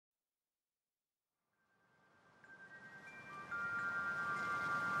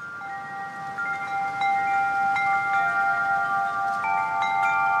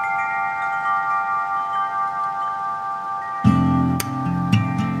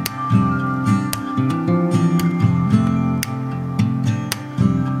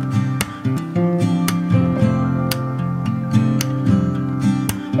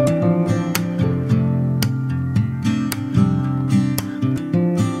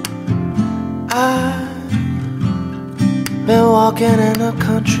been walking in the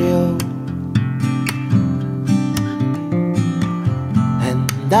country, oh,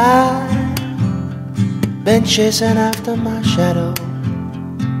 and I've been chasing after my shadow.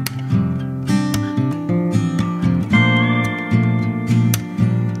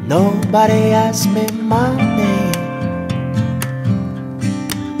 Nobody asked me my name.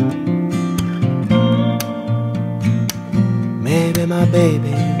 Maybe my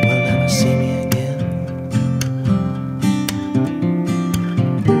baby will never see me again.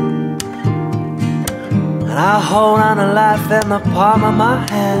 And I hold on to life in the palm of my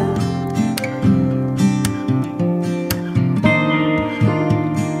hand.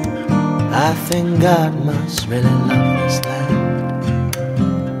 I think God must really love this land.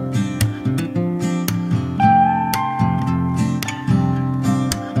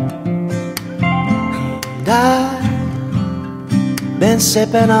 And I've been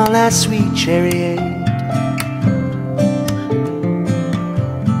sipping on that sweet cherry. And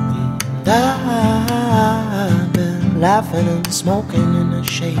I've been laughing and smoking in the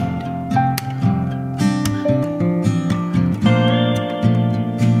shade.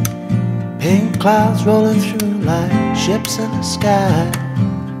 Pink clouds rolling through like ships in the sky.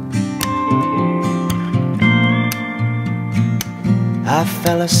 I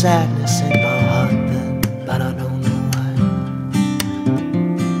felt a sadness in my heart then, but I don't know why.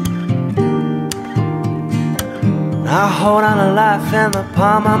 I hold on to life in the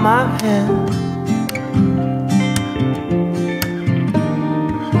palm of my hand.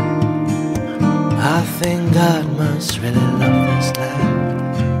 I think God must really love this land.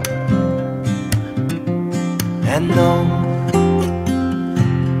 And no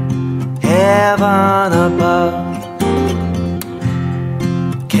heaven above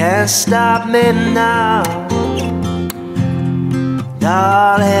can't stop me now,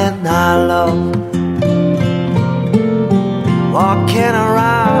 darling. I love walking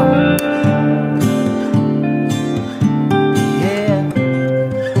around, yeah.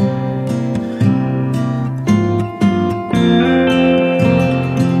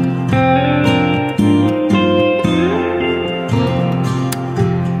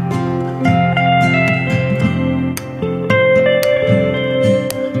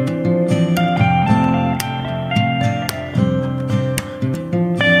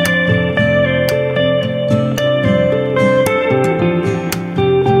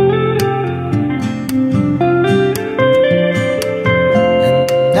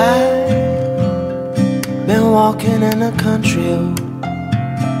 Walking in the country, oh,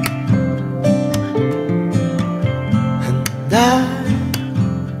 and I've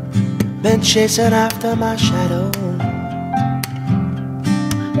been chasing after my shadow.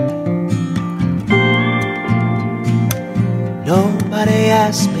 Nobody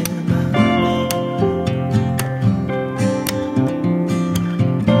asked me